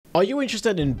Are you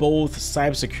interested in both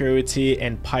cybersecurity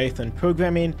and Python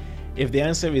programming? If the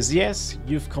answer is yes,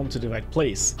 you've come to the right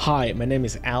place. Hi, my name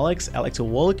is Alex. I'd like to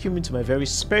welcome you to my very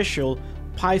special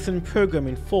Python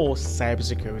Programming for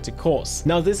Cybersecurity course.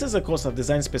 Now, this is a course I've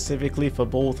designed specifically for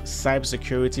both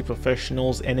cybersecurity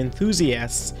professionals and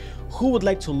enthusiasts who would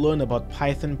like to learn about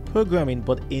Python programming,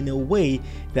 but in a way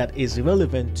that is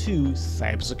relevant to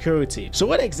cybersecurity. So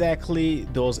what exactly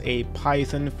does a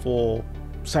Python for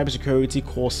cybersecurity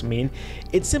course mean?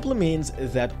 It simply means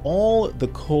that all the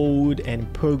code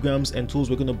and programs and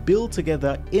tools we're going to build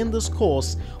together in this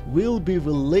course will be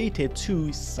related to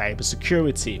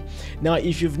cybersecurity. Now,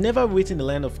 if you've never written a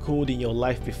line of code in your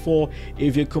life before,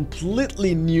 if you're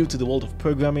completely new to the world of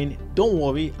programming, don't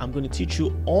worry, I'm going to teach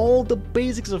you all the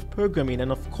basics of programming,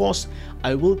 and of course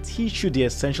I will teach you the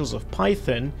essentials of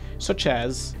Python, such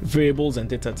as variables and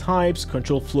data types,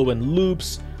 control flow and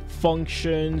loops,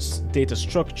 functions, data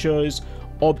structures,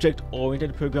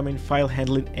 object-oriented programming, file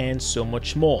handling, and so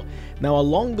much more. Now,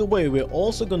 along the way, we're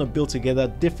also going to build together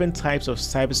different types of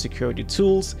cybersecurity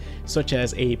tools, such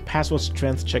as a password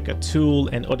strength checker tool,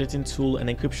 an auditing tool, an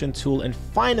encryption tool, and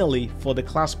finally, for the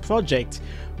class project,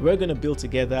 we're going to build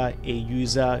together a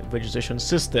user registration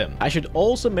system. I should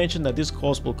also mention that this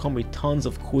course will come with tons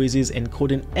of quizzes and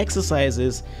coding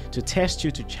exercises to test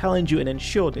you, to challenge you, and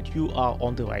ensure that you are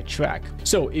on the right track.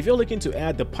 So if you're looking to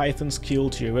add the Python skill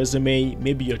to your resume,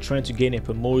 maybe you're trying to gain a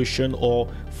promotion or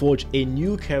forge a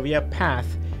new career path,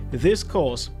 this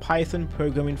course, Python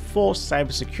Programming for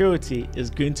Cybersecurity,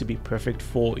 is going to be perfect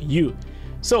for you.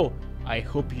 So I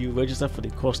hope you register for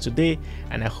the course today,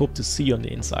 and I hope to see you on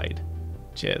the inside.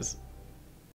 Cheers.